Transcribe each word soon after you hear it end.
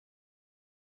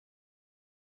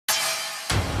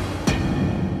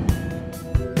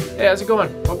Hey, how's it going?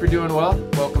 Hope you're doing well.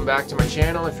 Welcome back to my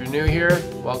channel. If you're new here,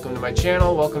 welcome to my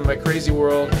channel. Welcome to my crazy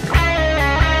world.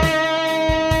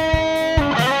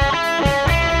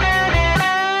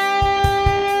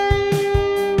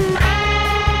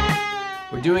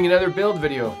 We're doing another build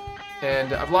video,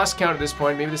 and I've lost count at this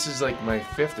point. Maybe this is like my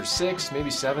 5th or 6th,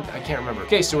 maybe 7th, I can't remember.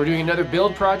 Okay, so we're doing another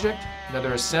build project,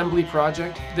 another assembly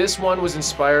project. This one was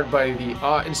inspired by the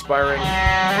awe-inspiring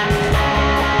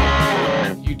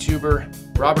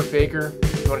YouTuber Robert Baker.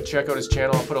 If you want to check out his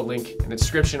channel, I'll put a link in the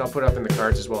description. I'll put up in the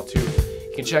cards as well too.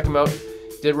 You can check him out.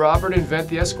 Did Robert invent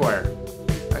the Esquire?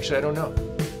 Actually, I don't know.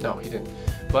 No, he didn't.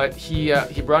 But he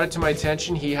brought it to my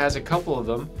attention. He has a couple of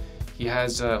them. He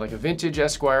has like a vintage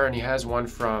Esquire, and he has one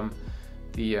from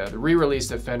the re-release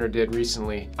that Fender did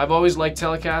recently. I've always liked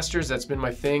Telecasters. That's been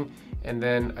my thing. And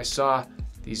then I saw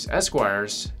these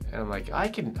Esquires, and I'm like, I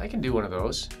can do one of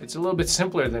those. It's a little bit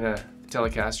simpler than a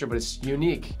Telecaster, but it's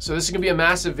unique. So this is gonna be a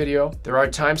massive video. There are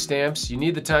timestamps. You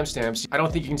need the timestamps. I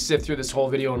don't think you can sit through this whole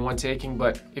video in one taking,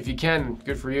 but if you can,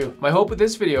 good for you. My hope with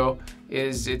this video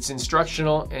is it's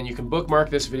instructional, and you can bookmark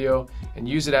this video and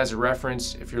use it as a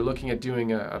reference if you're looking at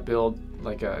doing a build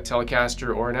like a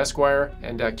Telecaster or an Esquire,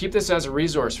 and keep this as a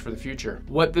resource for the future.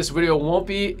 What this video won't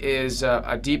be is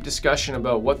a deep discussion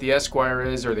about what the Esquire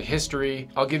is or the history.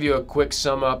 I'll give you a quick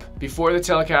sum up. Before the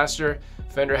Telecaster,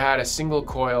 Fender had a single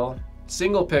coil,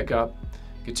 single pickup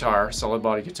guitar, solid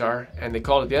body guitar, and they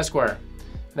called it the Esquire.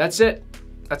 And that's it.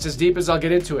 That's as deep as I'll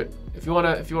get into it. If you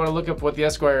wanna look up what the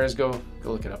Esquire is, go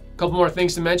look it up. A couple more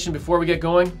things to mention before we get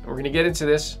going. We're gonna get into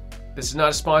this. This is not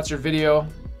a sponsored video.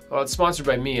 Well, it's sponsored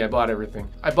by me. I bought everything.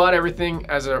 I bought everything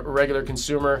as a regular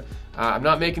consumer. I'm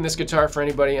not making this guitar for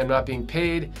anybody. I'm not being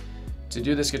paid to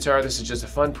do this guitar. This is just a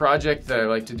fun project that I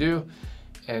like to do.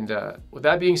 And with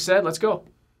that being said, let's go.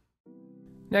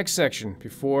 Next section,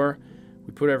 before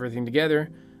we put everything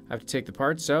together, I have to take the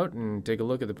parts out and take a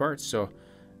look at the parts. So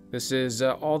this is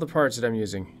all the parts that I'm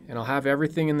using, and I'll have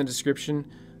everything in the description,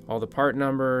 all the part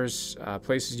numbers,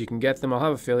 places you can get them. I'll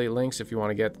have affiliate links if you want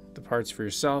to get the parts for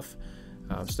yourself.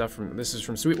 This is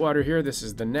from Sweetwater here. This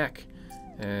is the neck,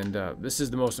 and this is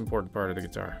the most important part of the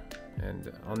guitar,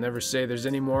 and I'll never say there's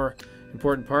any more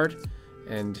important part.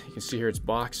 And you can see here it's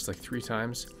boxed like 3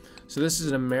 times. So this is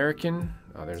an American,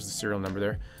 oh, there's the serial number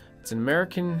there. It's an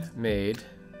American-made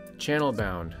channel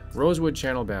bound, Rosewood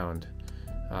channel bound,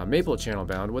 maple channel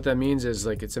bound. What that means is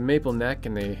like it's a maple neck,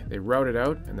 and they route it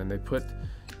out, and then they put,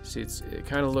 see, it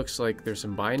kind of looks like there's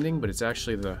some binding, but it's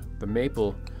actually the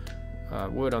maple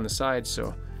wood on the side.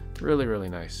 So really, really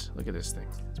nice. Look at this thing.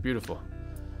 It's beautiful.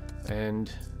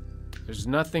 And there's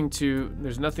nothing to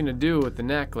do with the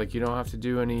neck. Like, you don't have to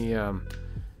do any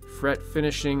fret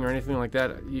finishing or anything like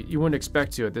that. You wouldn't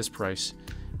expect to at this price.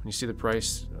 When you see the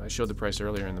price, I showed the price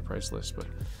earlier in the price list, but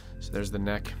so there's the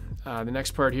neck. The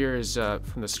next part here is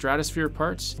from the Stratosphere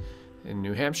parts in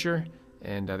New Hampshire,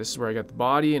 and this is where I got the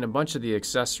body and a bunch of the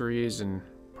accessories and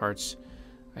parts.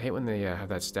 I hate when they have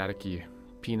that staticky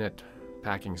peanut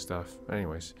packing stuff. But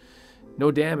anyways, no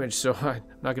damage, so I'm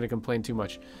not going to complain too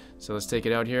much. So let's take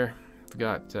it out here. We've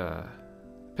got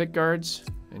pick guards,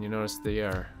 and you notice they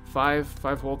are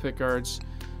 5-hole pick guards,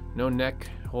 no neck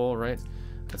hole, right?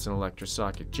 That's an electric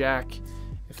socket jack.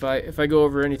 If I go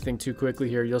over anything too quickly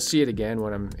here, you'll see it again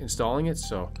when I'm installing it,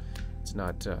 so it's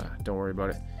not, don't worry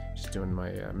about it. Just doing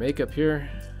my makeup here,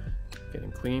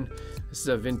 getting clean. This is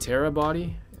a Vintera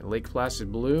body, Lake Placid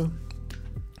blue.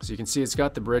 So you can see it's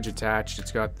got the bridge attached,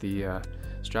 it's got the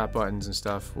strap buttons and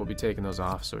stuff. We'll be taking those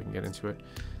off so we can get into it.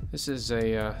 This is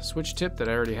a switch tip that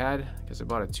I already had because I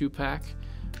bought a 2-pack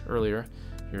earlier.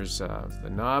 Here's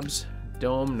the knobs,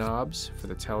 dome knobs for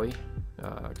the Tele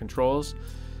controls,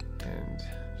 and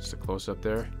just a close-up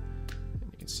there.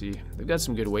 And you can see they've got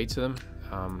some good weight to them.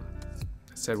 I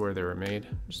said where they were made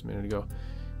just a minute ago.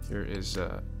 Here is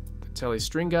the Tele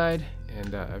string guide,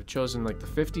 and I've chosen like the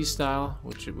 50s style,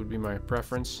 which it would be my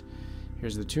preference.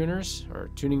 Here's the tuners, or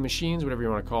tuning machines, whatever you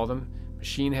want to call them.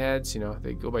 Machine heads, you know,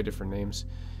 they go by different names.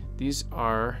 These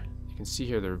are, you can see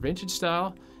here, they're vintage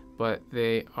style, but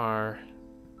they are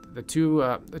the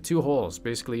two holes.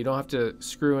 Basically, you don't have to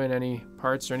screw in any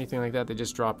parts or anything like that. They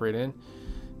just drop right in.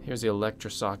 Here's the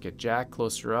electric socket jack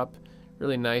closer up.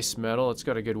 Really nice metal. It's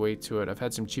got a good weight to it. I've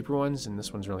had some cheaper ones, and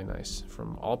this one's really nice.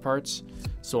 From All Parts,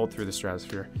 sold through the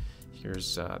Stratosphere.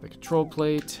 Here's the control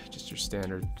plate, just your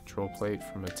standard control plate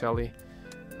from a Tele.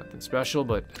 Nothing special,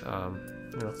 but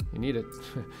you know, you need it.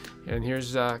 And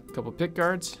here's a couple pick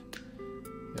guards.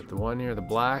 You got the one here, the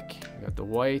black. You got the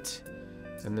white.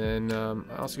 And then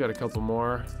I also got a couple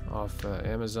more off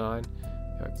Amazon.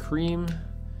 Got cream,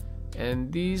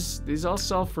 and these all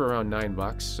sell for around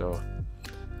 $9, so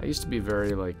I used to be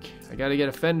very like, I gotta get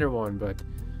a Fender one, but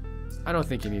I don't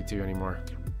think you need to anymore.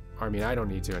 I mean, I don't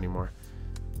need to anymore.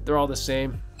 They're all the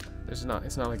same. It's not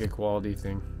like a quality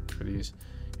thing for these.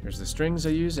 Here's the strings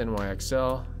I use,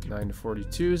 NYXL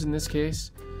 9-42s in this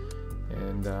case.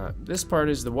 And this part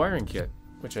is the wiring kit,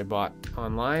 which I bought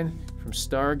online from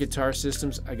Star Guitar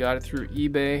Systems. I got it through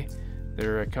eBay.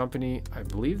 They're a company, I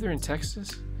believe they're in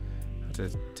Texas.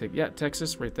 Yeah,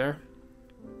 Texas, right there.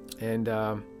 And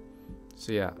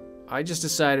so yeah, I just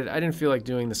decided I didn't feel like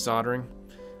doing the soldering.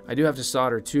 I do have to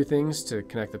solder two things to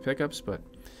connect the pickups,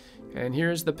 and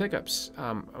here's the pickups.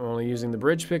 I'm only using the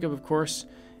bridge pickup, of course.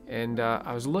 And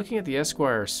I was looking at the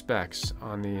Esquire specs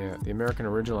on the American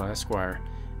Original Esquire,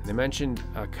 and they mentioned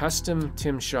a custom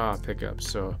Tim Shaw pickup.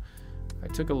 So I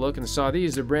took a look and saw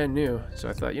these. They're brand new. So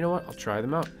I thought, you know what, I'll try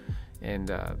them out.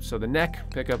 And so the neck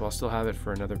pickup, I'll still have it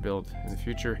for another build in the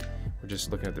future. We're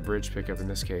just looking at the bridge pickup in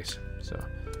this case. So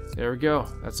there we go.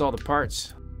 That's all the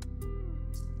parts.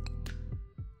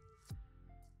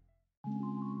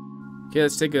 Okay,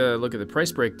 let's take a look at the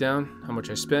price breakdown, how much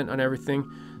I spent on everything.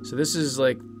 So this is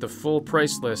like the full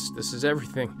price list. This is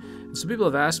everything. And some people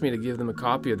have asked me to give them a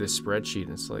copy of this spreadsheet,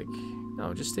 and it's like,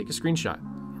 no, just take a screenshot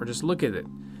or just look at it.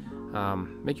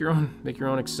 Make your own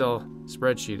Excel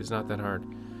spreadsheet. It's not that hard.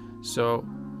 So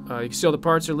you can see all the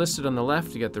parts are listed on the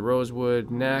left. You got the Rosewood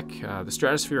neck. The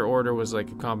Stratosphere order was like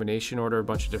a combination order, a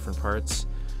bunch of different parts,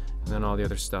 and then all the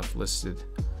other stuff listed.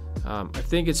 I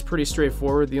think it's pretty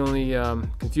straightforward. The only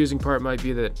confusing part might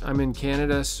be that I'm in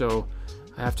Canada, so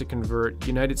I have to convert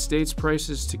United States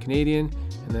prices to Canadian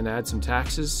and then add some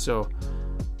taxes. So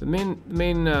the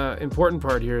main important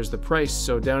part here is the price.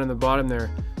 So down in the bottom there,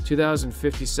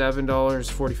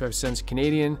 $2,057.45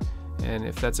 Canadian. And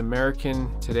if that's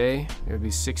American today, it would be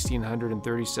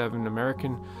 $1,637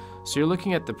 American. So you're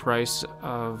looking at the price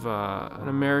of an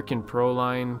American Pro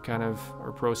line kind of,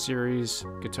 or Pro Series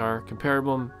guitar,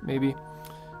 comparable maybe,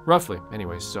 roughly.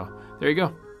 Anyways, so there you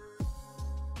go.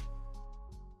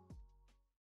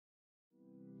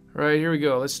 All right, here we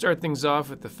go. Let's start things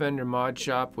off with the Fender Mod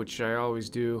Shop, which I always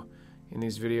do in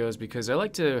these videos because I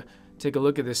like to take a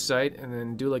look at this site and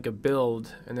then do like a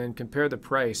build and then compare the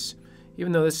price.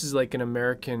 Even though this is like an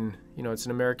American, you know, it's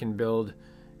an American build,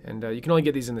 and you can only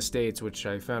get these in the States, which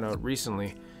I found out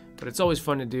recently, but it's always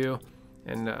fun to do,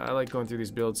 and I like going through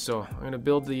these builds. So I'm going to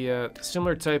build the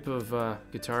similar type of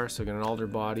guitar. So I got an alder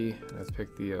body, and I've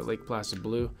picked the Lake Placid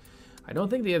Blue. I don't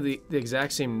think they have the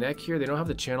exact same neck here. They don't have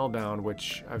the channel bound,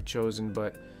 which I've chosen,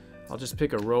 but I'll just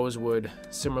pick a Rosewood,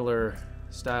 similar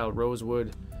style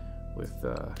Rosewood with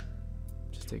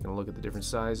just taking a look at the different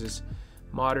sizes.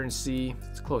 Modern C,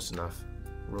 it's close enough.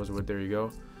 Rosewood, there you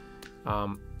go.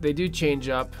 They do change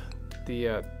up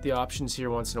the options here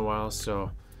once in a while,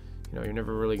 so you know you're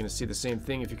never really going to see the same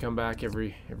thing if you come back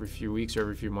every few weeks or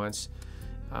every few months.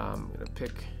 I'm going to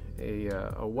pick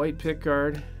a white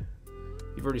pickguard.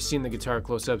 You've already seen the guitar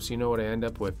close up, so you know what I end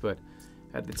up with. But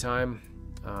at the time,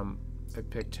 I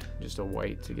picked just a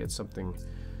white to get something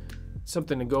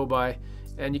to go by.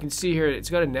 And you can see here, it's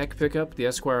got a neck pickup. The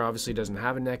Esquire obviously doesn't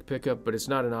have a neck pickup, but it's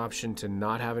not an option to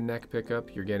not have a neck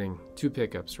pickup. You're getting two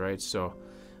pickups, right? So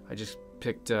I just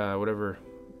picked whatever,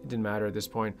 it didn't matter at this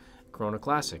point. Corona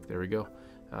Classic, there we go.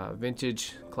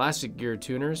 Vintage classic gear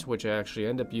tuners, which I actually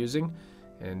end up using.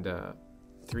 And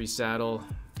 3 saddle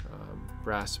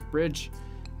brass bridge.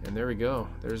 And there we go.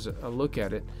 There's a look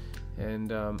at it. And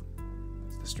the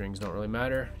strings don't really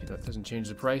matter. It doesn't change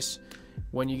the price.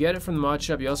 When you get it from the mod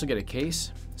shop, you also get a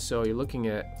case. So you're looking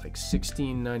at like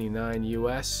 $16.99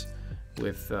 US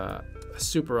with a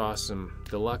super awesome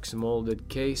deluxe molded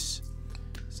case.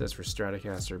 It says for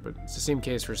Stratocaster, but it's the same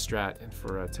case for Strat and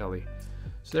for Tele.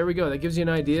 So there we go. That gives you an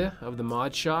idea of the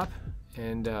mod shop.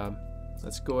 And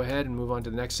let's go ahead and move on to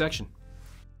the next section.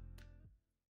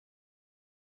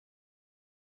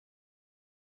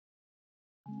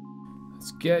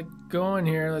 Let's get going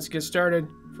here. Let's get started.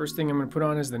 First thing I'm going to put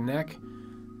on is the neck.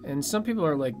 And some people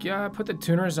are like, yeah, put the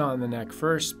tuners on the neck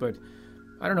first, but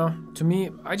I don't know. To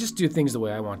me, I just do things the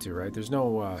way I want to, right? There's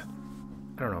no, I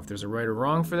don't know if there's a right or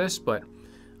wrong for this, but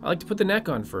I like to put the neck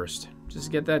on first, just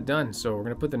to get that done. So we're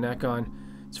going to put the neck on.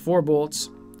 It's 4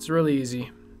 bolts. It's really easy.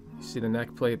 You see the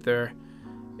neck plate there.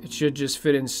 It should just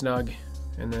fit in snug,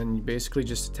 and then you basically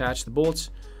just attach the bolts.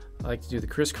 I like to do the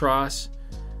crisscross,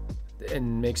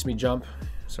 and makes me jump.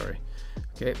 Sorry.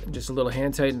 Okay, just a little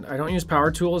hand tighten. I don't use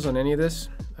power tools on any of this.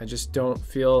 I just don't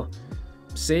feel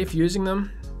safe using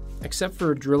them, except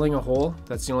for drilling a hole.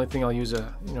 That's the only thing I'll use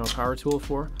a power tool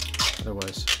for.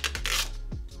 Otherwise,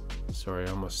 sorry, you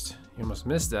almost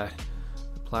missed that.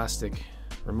 The plastic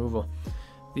removal.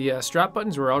 The strap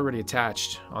buttons were already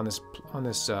attached on this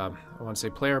I want to say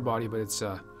player body, but it's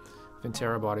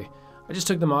Ventera body. I just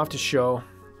took them off to show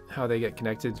how they get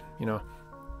connected. You know,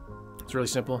 it's really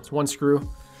simple. It's one screw,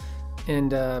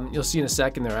 and you'll see in a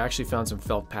second there. I actually found some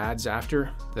felt pads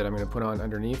after that I'm going to put on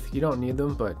underneath. You don't need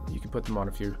them, but you can put them on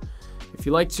if you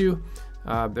like to.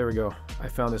 There we go. I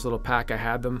found this little pack. I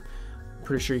had them.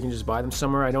 Pretty sure you can just buy them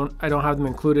somewhere. I don't have them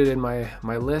included in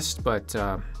my list, but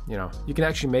you know, you can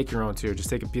actually make your own too. Just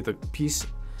take a piece.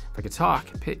 If I could talk,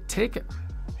 take it.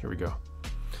 Here we go.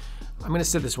 I'm gonna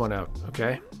set this one out.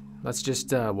 Okay, let's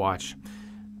just watch.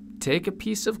 Take a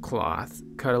piece of cloth,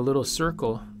 cut a little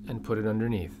circle, and put it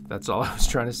underneath. That's all I was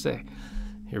trying to say.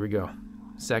 Here we go.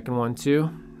 Second one too.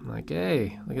 I'm like,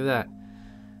 hey, look at that.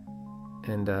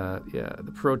 And yeah,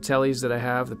 the Pro Tellies that I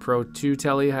have, the Pro 2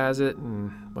 Telly has it,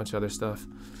 and a bunch of other stuff.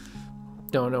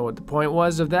 Don't know what the point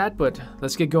was of that, but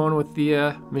let's get going with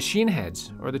the machine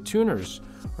heads, or the tuners,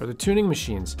 or the tuning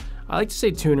machines. I like to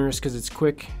say tuners because it's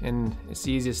quick and it's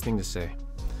the easiest thing to say.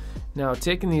 Now,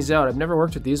 taking these out, I've never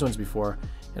worked with these ones before,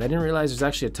 and I didn't realize there's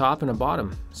actually a top and a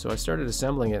bottom. So I started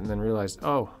assembling it and then realized,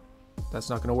 oh, that's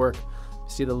not gonna work.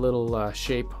 See the little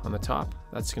shape on the top?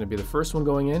 That's gonna be the first one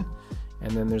going in.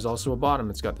 And then there's also a bottom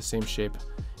that's got the same shape.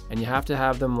 And you have to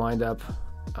have them lined up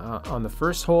on the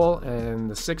first hole and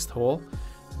the 6th hole,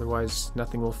 otherwise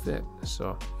nothing will fit.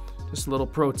 So just a little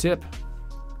pro tip.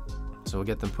 So we'll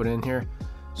get them put in here.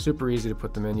 Super easy to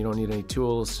put them in. You don't need any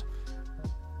tools,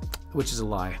 which is a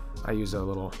lie. I use a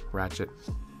little ratchet.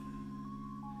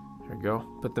 There we go.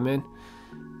 Put them in.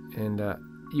 And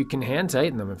you can hand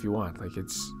tighten them if you want. Like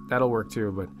that'll work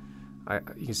too, but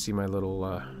you can see my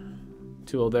little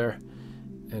tool there.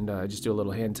 And I just do a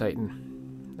little hand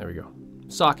tighten. There we go.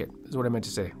 Socket is what I meant to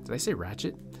say. Did I say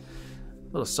ratchet?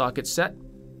 Little socket set.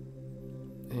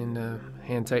 And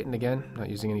hand tighten again. Not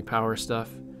using any power stuff.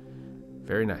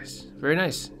 Very nice. Very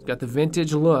nice. Got the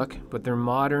vintage look, but they're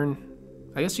modern.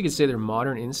 I guess you could say they're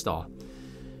modern install.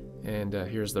 And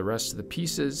here's the rest of the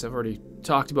pieces. I've already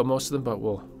talked about most of them, but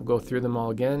we'll go through them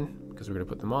all again because we're going to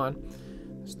put them on.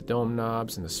 There's the dome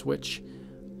knobs and the switch.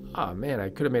 Oh man, I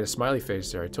could have made a smiley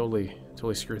face there. I totally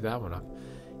screwed that one up.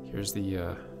 Here's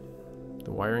the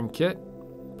wiring kit,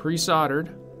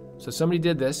 pre-soldered. So somebody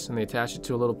did this and they attached it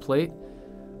to a little plate.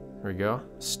 There we go.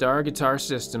 Star Guitar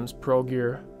Systems Pro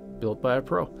Gear, built by a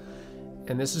pro.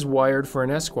 And this is wired for an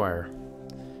Esquire,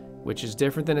 which is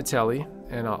different than a Telly,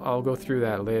 and I'll go through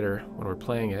that later when we're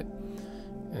playing it.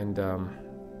 And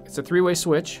it's a 3-way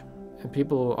switch, and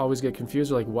people always get confused.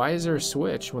 They're like, why is there a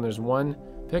switch when there's one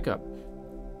pickup?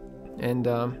 And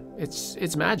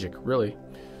it's magic, really.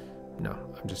 No,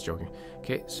 I'm just joking.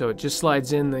 Okay, so it just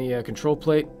slides in the control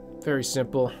plate. Very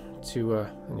simple to,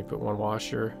 and you put one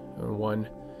washer and one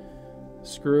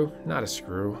screw. Not a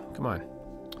screw, come on.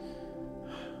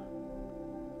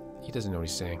 He doesn't know what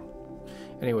he's saying.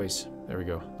 Anyways, there we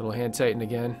go. Little hand tighten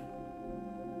again.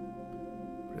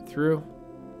 Put it through.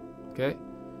 Okay,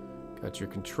 got your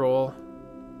control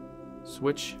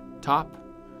switch top.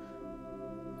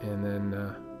 And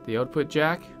then the output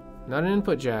jack, not an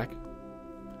input jack.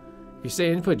 If you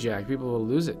say input jack, people will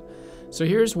lose it. So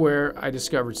here's where I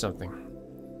discovered something.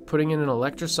 Putting in an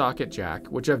electro socket jack,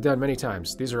 which I've done many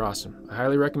times. These are awesome. I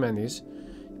highly recommend these.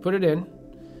 Put it in.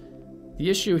 The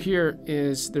issue here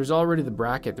is there's already the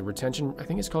bracket, the retention, I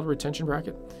think it's called a retention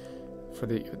bracket for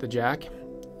the jack.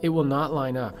 It will not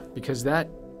line up because that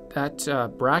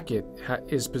bracket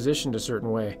is positioned a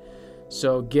certain way.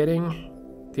 So getting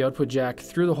the output jack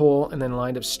through the hole and then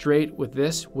lined up straight with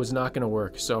this was not going to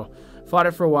work. So fought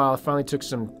it for a while. Finally took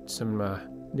some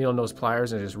needle nose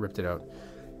pliers and I just ripped it out.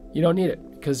 You don't need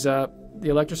it because the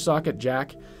electro socket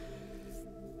jack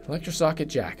is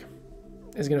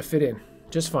going to fit in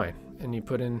just fine. And you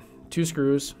put in 2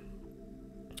 screws.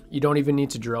 You don't even need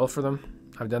to drill for them.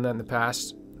 I've done that in the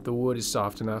past. The wood is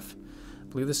soft enough. I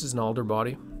believe this is an alder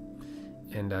body,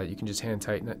 and you can just hand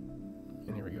tighten it.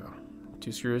 And here we go.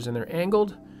 2 screws, and they're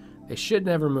angled. They should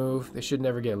never move. They should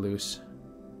never get loose.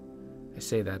 I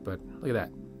say that, but look at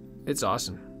that. It's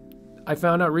awesome. I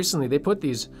found out recently they put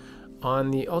these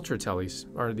on the Ultra Tellys,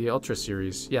 or the Ultra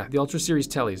Series. Yeah, the Ultra Series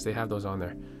Tellys. They have those on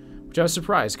there, which I was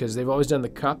surprised because they've always done the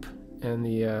cup and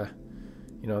the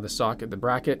you know, the socket, the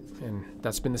bracket, and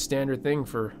that's been the standard thing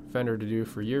for Fender to do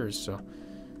for years. So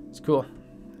it's cool.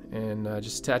 And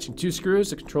just attaching 2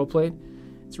 screws, the control plate.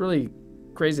 It's really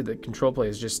crazy. The control plate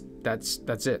is just that's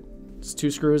it. It's 2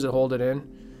 screws that hold it in.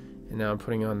 And now I'm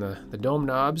putting on the dome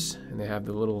knobs, and they have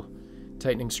the little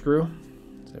tightening screw.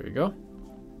 So there you go.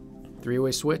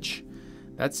 3-way switch.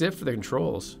 That's it for the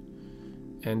controls.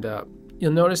 And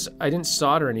you'll notice I didn't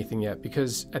solder anything yet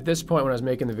because at this point when I was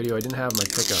making the video, I didn't have my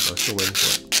pickup. I was still waiting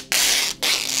for it.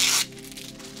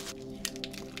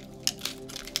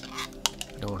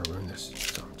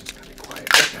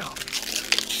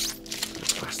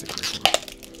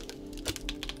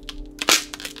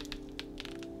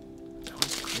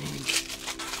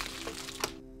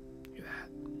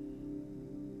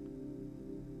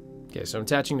 Okay, so I'm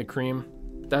attaching the cream.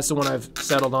 That's the one I've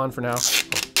settled on for now.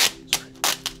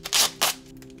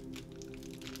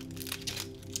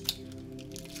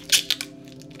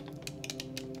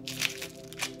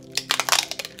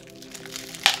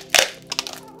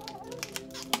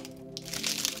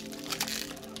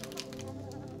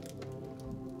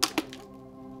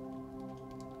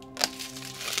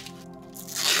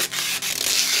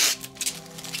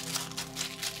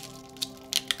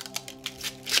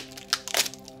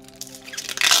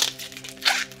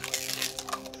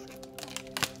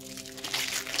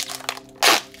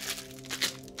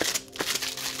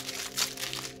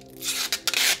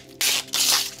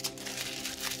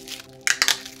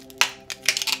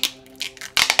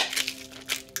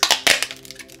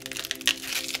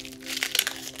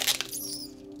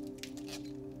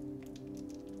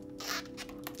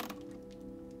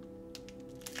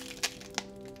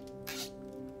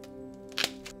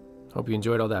 Hope you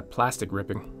enjoyed all that plastic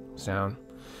ripping sound.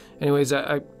 Anyways,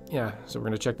 yeah, so we're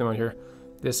gonna check them out here.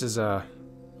 This is a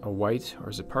white, or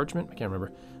is it parchment? I can't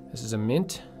remember. This is a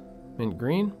mint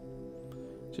green.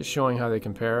 Just showing how they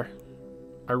compare.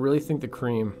 I really think the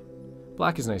cream,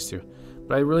 black is nice too,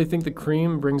 but I really think the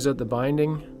cream brings out the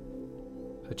binding,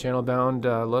 the channel bound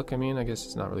look. I mean, I guess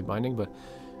it's not really binding, but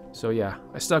so yeah,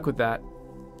 I stuck with that.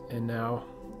 And now,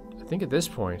 I think at this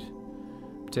point,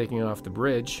 taking off the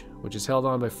bridge, which is held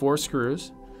on by 4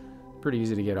 screws. Pretty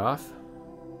easy to get off.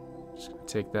 Just gonna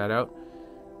take that out,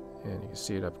 and you can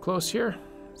see it up close here.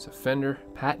 It's a Fender,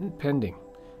 patent pending.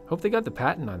 Hope they got the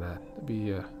patent on that. That'd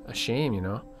be a shame, you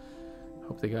know.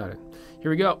 Hope they got it. Here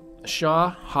we go. Shaw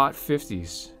Hot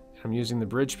 50s. I'm using the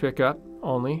bridge pickup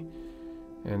only,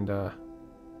 and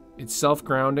it's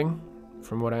self-grounding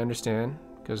from what I understand,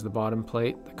 because the bottom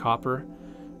plate, the copper,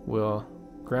 will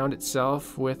ground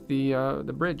itself with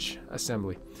the bridge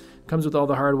assembly. Comes with all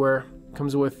the hardware.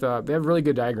 Comes with they have really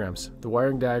good diagrams. The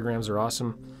wiring diagrams are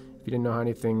awesome. If you didn't know how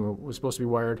anything was supposed to be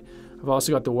wired, I've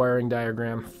also got the wiring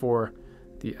diagram for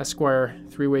the Esquire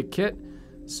 3-way kit,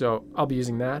 so I'll be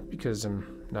using that because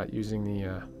I'm not using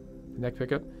the neck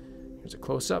pickup. Here's a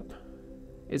close-up.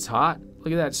 It's hot.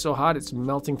 Look at that. It's so hot it's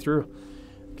melting through.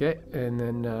 Okay, and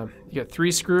then you got 3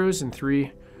 screws and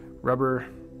 3 rubber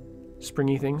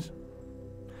springy things.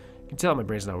 You can tell my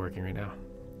brain's not working right now.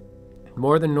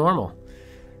 More than normal.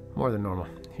 More than normal.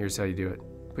 Here's how you do it.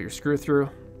 Put your screw through.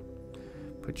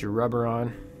 Put your rubber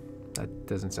on. That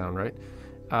doesn't sound right.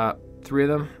 3 of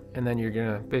them, and then you're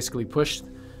gonna basically push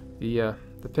the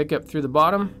pickup through the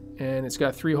bottom, and it's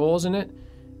got 3 holes in it,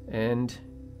 and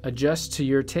adjust to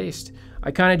your taste.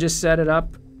 I kind of just set it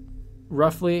up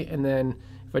roughly, and then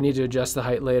if I need to adjust the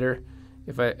height later,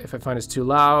 if I find it's too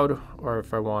loud, or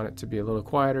if I want it to be a little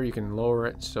quieter, you can lower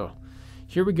it. So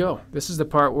here we go. This is the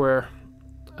part where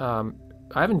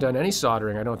I haven't done any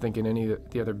soldering, I don't think, in any of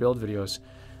the other build videos.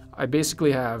 I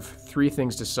basically have 3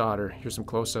 things to solder. Here's some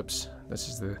close-ups. This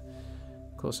is the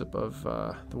close-up of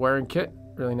the wiring kit.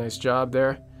 Really nice job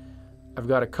there. I've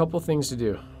got a couple things to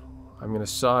do. I'm going to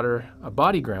solder a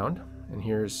body ground, and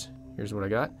here's what I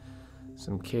got.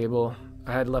 Some cable.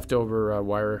 I had leftover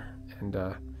wire and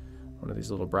one of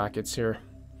these little brackets here.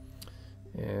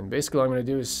 And basically all I'm going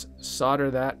to do is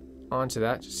solder that onto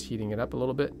that, just heating it up a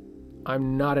little bit.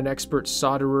 I'm not an expert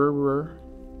solderer.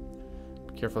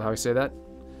 Be careful how I say that.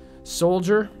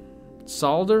 Solder.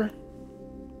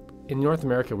 In North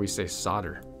America we say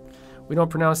solder. We don't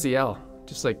pronounce the L,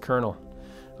 just like Colonel.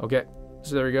 Okay,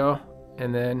 so there we go.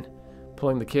 And then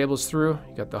pulling the cables through,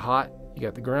 you got the hot, you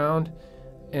got the ground,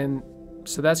 and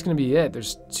so that's going to be it.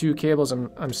 There's 2 cables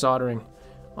I'm soldering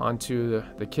onto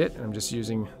the kit, and I'm just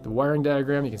using the wiring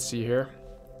diagram. You can see here,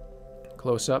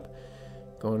 close up,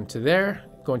 going to there,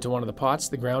 going to one of the pots.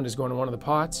 The ground is going to one of the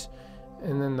pots,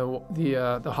 and then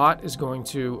the hot is going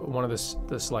to one of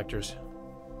the selectors.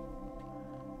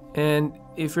 And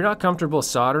if you're not comfortable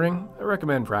soldering, I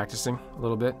recommend practicing a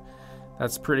little bit.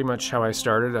 That's pretty much how I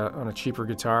started on a cheaper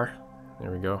guitar.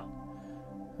 There we go.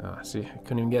 See, I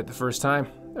couldn't even get it the first time.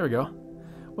 There we go.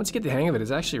 Once you get the hang of it,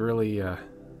 it's actually really,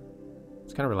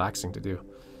 it's kind of relaxing to do.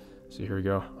 So here we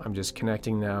go. I'm just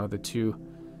connecting now the 2,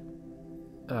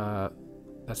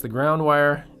 that's the ground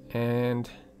wire, and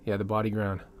yeah, the body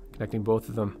ground. Connecting both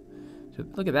of them. So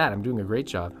look at that, I'm doing a great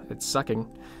job. It's sucking.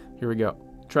 Here we go.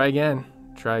 Try again.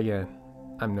 Try again.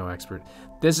 I'm no expert.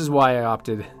 This is why I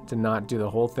opted to not do the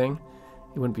whole thing.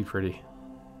 It wouldn't be pretty.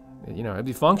 You know, it'd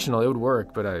be functional, it would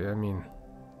work, but I mean,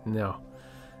 no.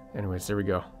 Anyways, there we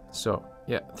go. So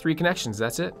yeah, 3 connections,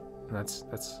 that's it. That's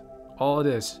all it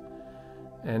is.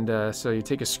 And so you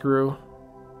take a screw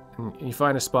and you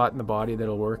find a spot in the body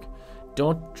that'll work.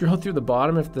 Don't drill through the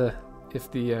bottom if the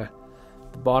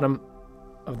bottom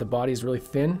of the body is really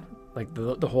thin. like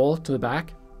the hole to the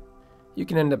back, you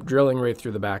can end up drilling right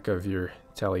through the back of your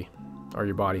telly or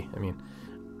your body. I mean,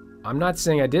 I'm not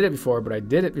saying I did it before, but I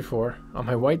did it before on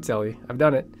my white telly. I've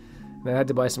done it. And I had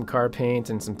to buy some car paint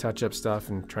and some touch-up stuff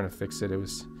and trying to fix it. It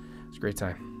was a great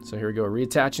time. So here we go,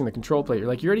 reattaching the control plate. You're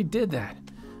like, you already did that.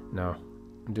 No,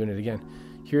 I'm doing it again.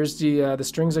 Here's the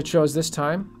strings I chose this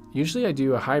time. Usually I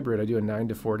do a hybrid. I do a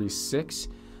 9-to-46.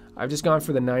 I've just gone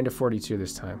for the 9-to-42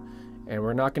 this time. And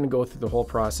we're not going to go through the whole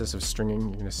process of stringing.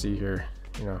 You're going to see here,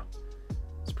 you know,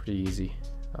 it's pretty easy.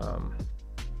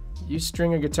 You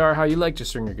string a guitar how you like to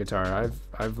string a guitar.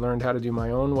 I've learned how to do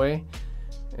my own way,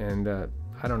 and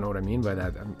I don't know what I mean by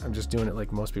that. I'm just doing it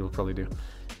like most people probably do.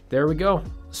 There we go,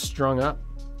 strung up,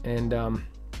 and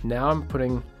now I'm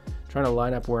trying to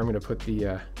line up where I'm going to put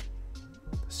the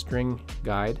string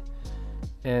guide,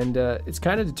 and it's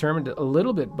kind of determined a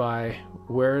little bit by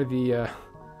where the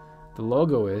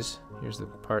logo is. Here's the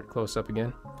part close up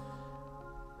again.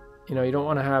 You know, you don't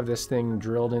want to have this thing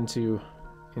drilled right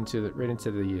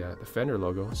into the Fender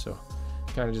logo, so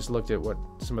kind of just looked at what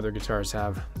some other guitars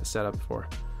have the setup for.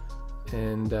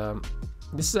 And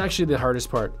this is actually the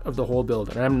hardest part of the whole build,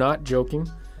 and I'm not joking.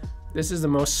 This is the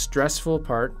most stressful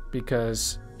part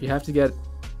because you have to get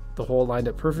the hole lined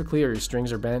up perfectly or your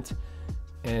strings are bent,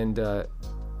 and I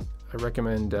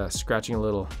recommend scratching a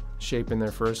little shape in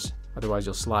there first, otherwise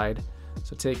you'll slide.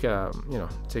 So take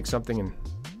something and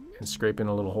scrape in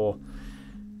a little hole,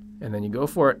 and then you go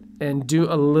for it and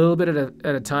do a little bit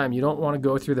at a time. You don't want to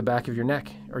go through the back of your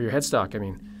neck or your headstock, I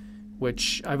mean,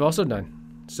 which I've also done.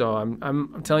 So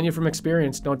I'm telling you from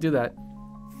experience, don't do that.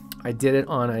 I did it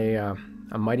on a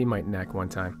Mighty Mite neck one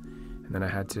time, and then I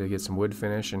had to get some wood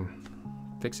finish and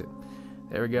fix it.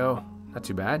 There we go, not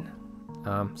too bad.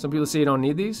 Some people say you don't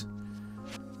need these.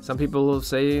 Some people will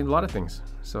say a lot of things,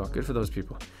 so good for those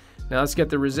people. Now let's get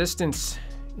the resistance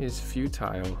is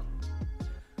futile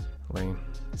lane.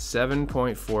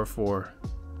 7.44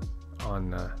 on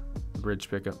the bridge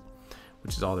pickup,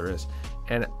 which is all there is.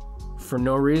 And for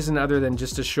no reason other than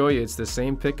just to show you it's the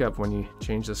same pickup when you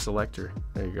change the selector.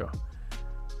 There you go.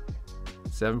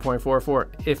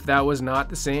 7.44. If that was not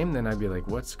the same, then I'd be like,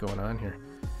 what's going on here?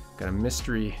 Got a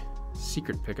mystery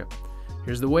secret pickup.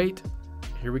 Here's the weight.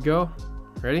 Here we go.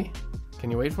 Ready? Can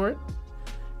you wait for it?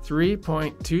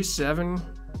 3.27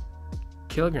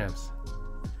 kilograms.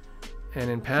 And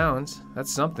in pounds,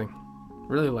 that's something.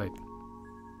 Really light.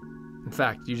 In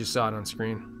fact, you just saw it on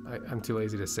screen. I'm too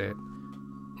lazy to say it.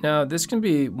 Now, this can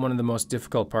be one of the most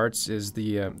difficult parts, is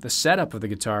the setup of the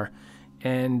guitar.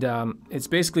 And it's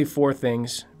basically four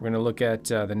things. We're going to look at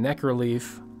the neck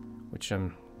relief, which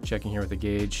I'm checking here with the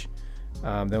gauge.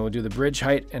 Then we'll do the bridge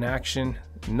height and action,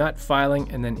 nut filing,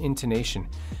 and then intonation.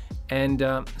 And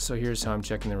so here's how I'm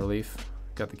checking the relief.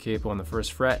 Got the capo on the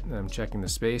first fret, and I'm checking the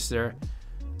space there.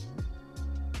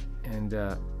 And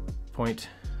 0.10,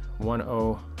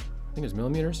 I think it's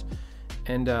millimeters.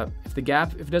 And if it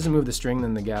doesn't move the string,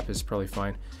 then the gap is probably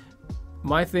fine.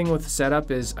 My thing with the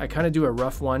setup is I kind of do a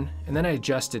rough one, and then I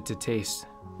adjust it to taste,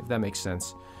 if that makes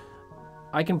sense.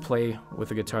 I can play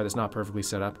with a guitar that's not perfectly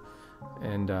set up.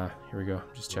 And here we go,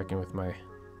 just checking with my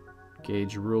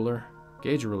gauge ruler.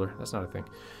 Gauge ruler, that's not a thing.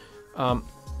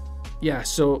 Yeah,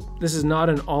 so this is not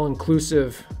an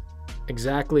all-inclusive,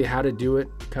 exactly how to do it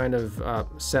kind of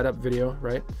setup video,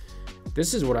 right?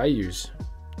 This is what I use.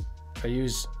 I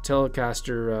use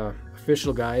Telecaster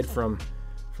official guide from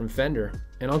Fender,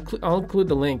 and I'll include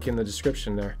the link in the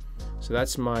description there. So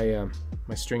that's my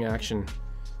my string action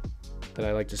that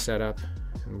I like to set up.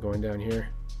 I'm going down here.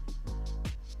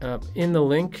 In the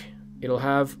link, it'll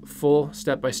have full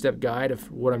step-by-step guide of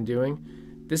what I'm doing.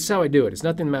 This is how I do it. It's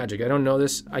nothing magic. I don't know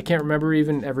this. I can't remember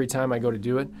even every time I go to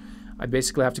do it. I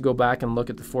basically have to go back and look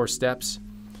at the 4 steps,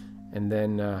 and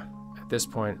then at this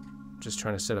point, just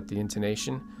trying to set up the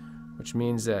intonation, which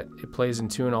means that it plays in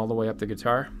tune all the way up the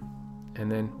guitar. And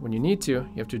then when you need to,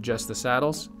 you have to adjust the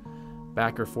saddles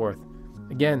back or forth.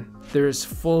 Again, there's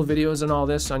full videos on all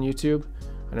this on YouTube.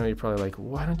 I know you're probably like,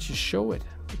 why don't you show it?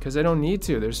 Because I don't need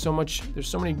to. There's so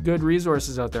many good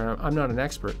resources out there. I'm not an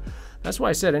expert. That's why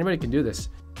I said anybody can do this.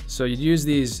 So you'd use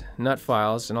these nut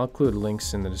files, and I'll include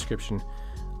links in the description.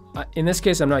 In this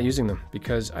case, I'm not using them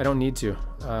because I don't need to.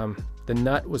 The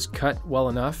nut was cut well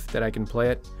enough that I can play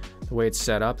it the way it's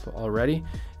set up already.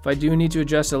 If I do need to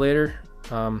adjust it later,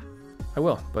 I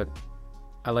will, but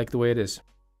I like the way it is.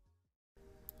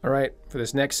 All right, for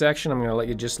this next section, I'm going to let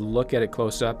you just look at it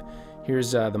close up.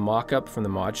 Here's the mock-up from the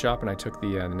mod shop, and I took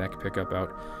the neck pickup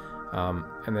out.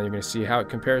 And then you're going to see how it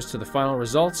compares to the final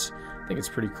results. I think it's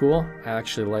pretty cool. I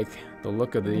actually like the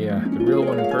look of the real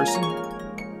one in person.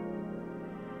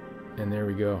 And there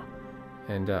we go.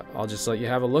 And I'll just let you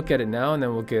have a look at it now, and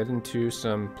then we'll get into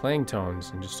some playing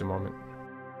tones in just a moment.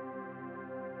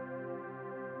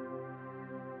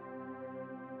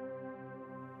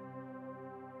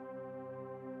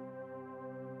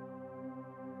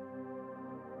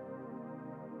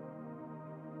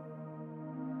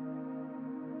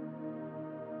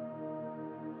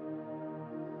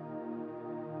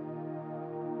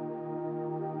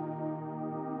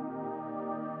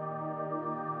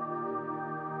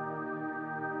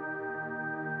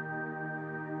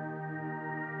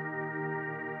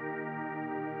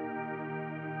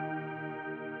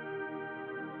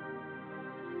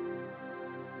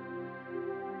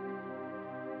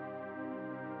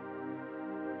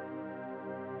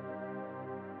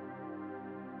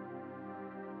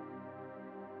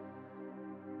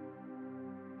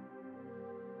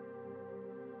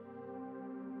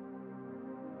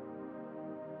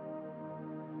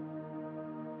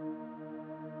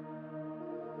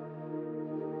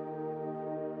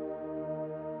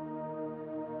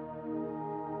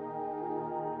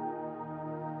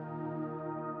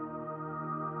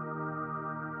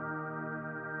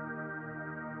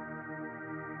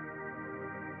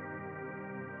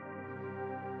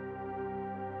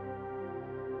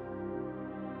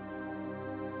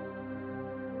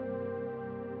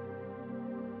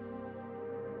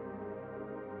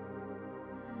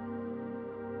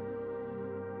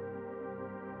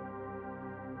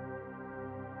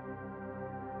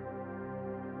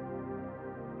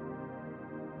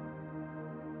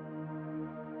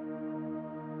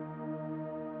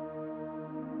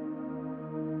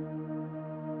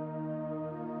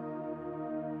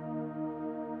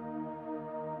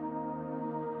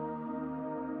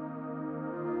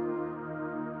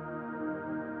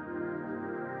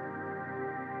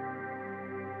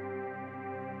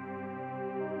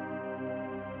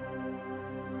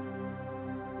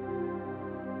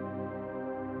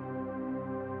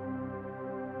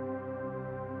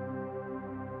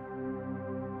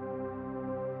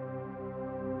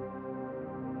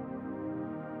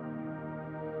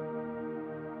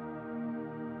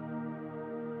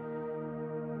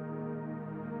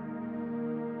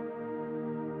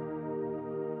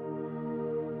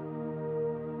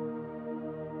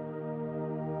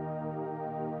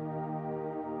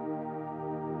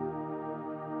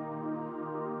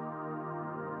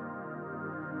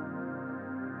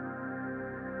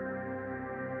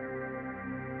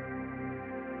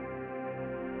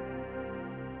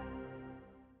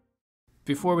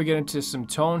 Before we get into some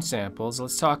tone samples,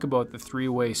 let's talk about the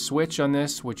three-way switch on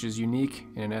this, which is unique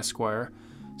in an Esquire.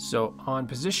 So on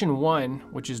position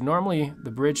 1, which is normally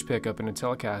the bridge pickup in a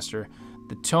Telecaster,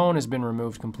 the tone has been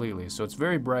removed completely, so it's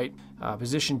very bright.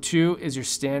 Position 2 is your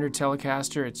standard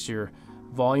Telecaster. It's your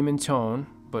volume and tone,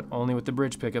 but only with the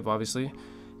bridge pickup, obviously.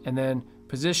 And then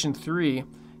position 3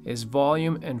 is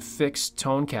volume and fixed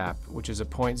tone cap, which is a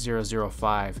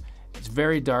 0.005. It's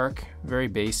very dark, very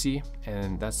bassy,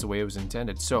 and that's the way it was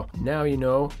intended. So now you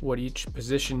know what each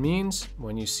position means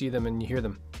when you see them and you hear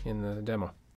them in the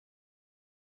demo.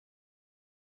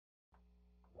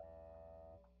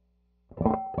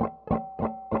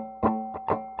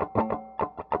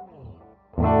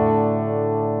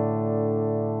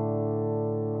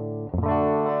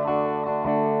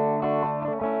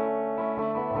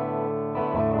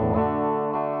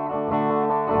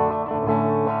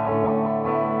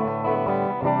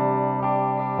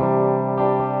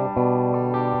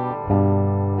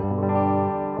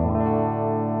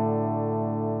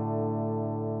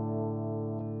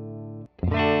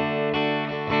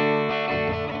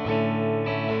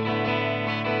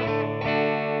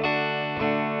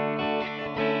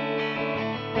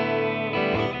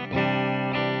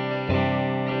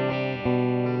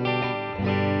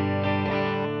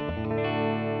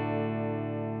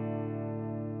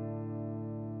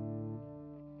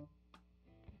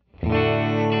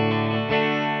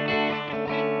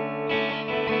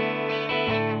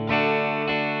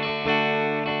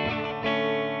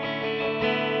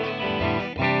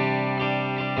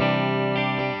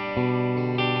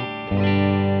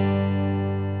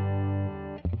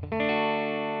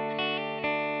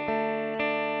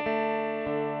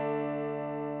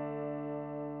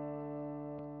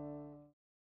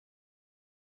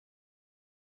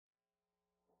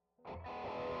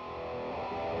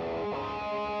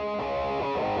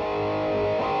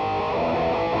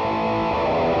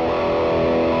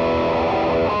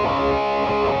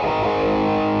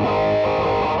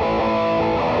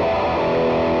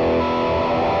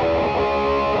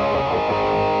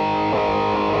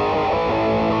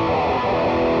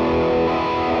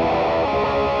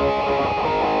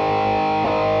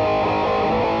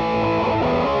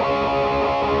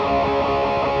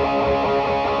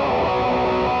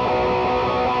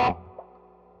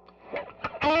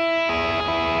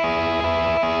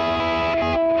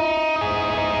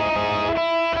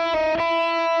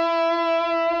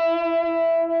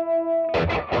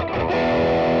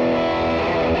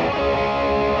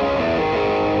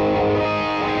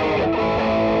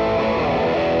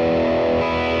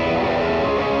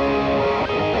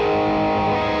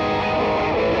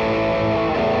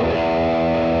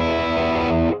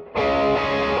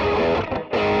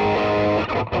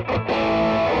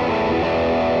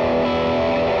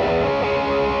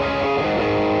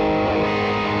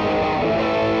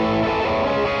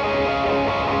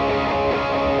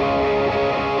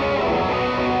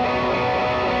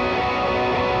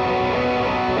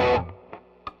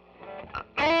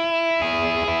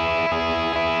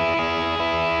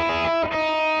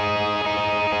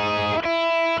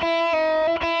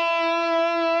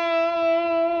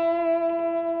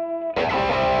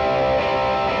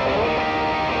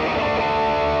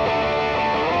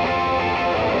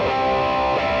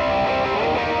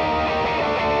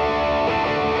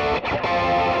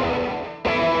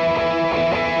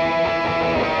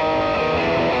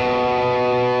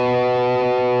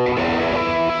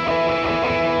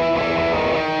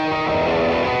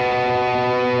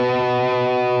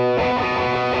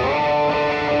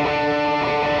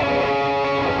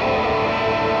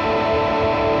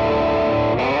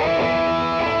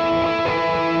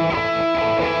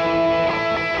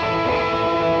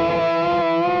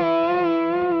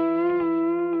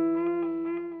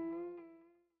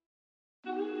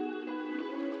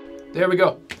 there we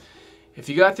go. If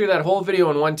you got through that whole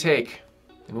video in one take,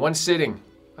 in one sitting,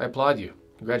 I applaud you.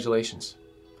 Congratulations.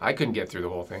 I couldn't get through the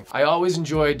whole thing. I always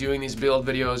enjoy doing these build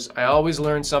videos. I always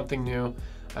learn something new.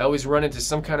 I always run into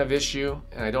some kind of issue,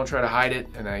 and I don't try to hide it,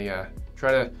 and I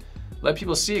try to let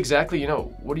people see exactly,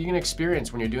 what are you gonna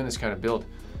experience when you're doing this kind of build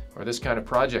or this kind of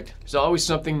project. There's always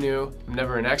something new. I'm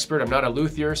never an expert. I'm not a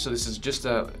luthier, so this is just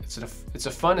it's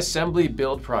a fun assembly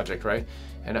build project, right?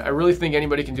 And I really think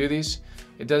anybody can do these.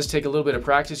 It does take a little bit of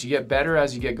practice. You get better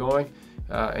as you get going.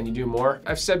 And you do more.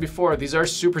 I've said before, these are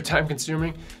super time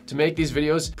consuming to make these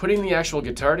videos. Putting the actual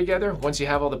guitar together, once you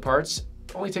have all the parts,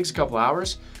 only takes a couple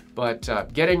hours, but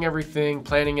getting everything,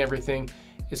 planning everything,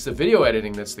 it's the video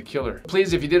editing that's the killer.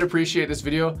 Please, if you did appreciate this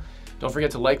video, don't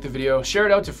forget to like the video, share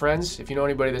it out to friends if you know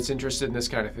anybody that's interested in this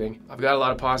kind of thing. I've got a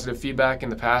lot of positive feedback in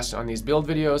the past on these build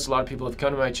videos. A lot of people have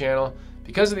come to my channel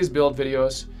because of these build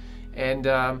videos, and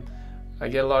I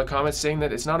get a lot of comments saying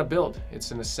that it's not a build,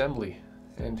 it's an assembly.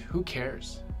 And who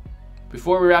cares?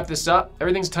 Before we wrap this up,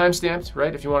 everything's time-stamped,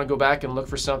 right? If you want to go back and look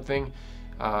for something,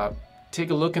 take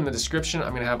a look in the description. I'm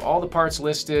going to have all the parts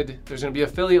listed. There's going to be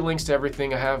affiliate links to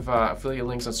everything. I have affiliate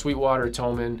links on Sweetwater,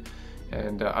 Toman,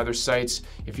 and other sites.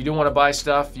 If you do want to buy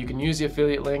stuff, you can use the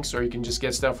affiliate links, or you can just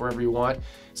get stuff wherever you want.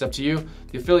 It's up to you.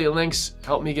 The affiliate links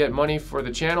help me get money for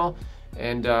the channel,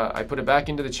 and I put it back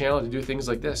into the channel to do things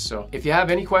like this. So if you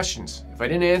have any questions, if I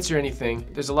didn't answer anything,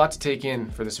 there's a lot to take in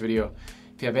for this video.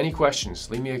 If you have any questions,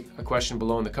 leave me a question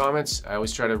below in the comments. I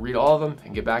always try to read all of them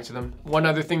and get back to them. One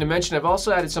other thing to mention, I've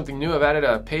also added something new. I've added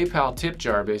a PayPal tip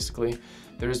jar, basically.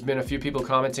 There's been a few people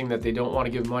commenting that they don't want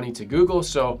to give money to Google,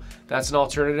 so that's an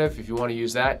alternative. If you want to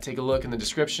use that, take a look in the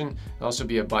description. There'll also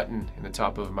be a button in the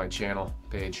top of my channel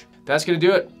page. That's going to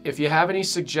do it. If you have any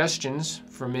suggestions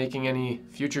for making any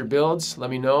future builds, let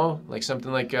me know. Like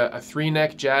something like a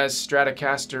 3-neck jazz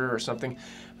Stratocaster or something.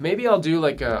 Maybe I'll do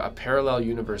like a parallel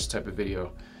universe type of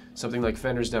video. Something like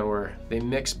Fender's done where they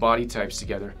mix body types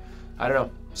together. I don't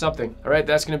know, something. All right,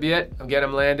 that's gonna be it. Again,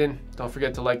 I'm Landon. Don't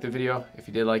forget to like the video if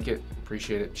you did like it.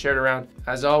 Appreciate it. Share it around.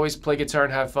 As always, play guitar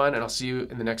and have fun, and I'll see you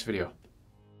in the next video.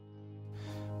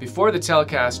 Before the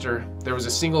Telecaster, there was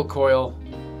a single coil,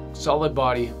 solid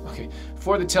body. Okay,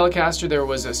 before the Telecaster, there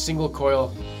was a single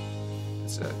coil.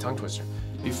 It's a tongue twister.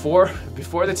 Before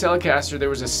the Telecaster, there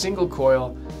was a single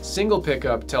coil, single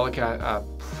pickup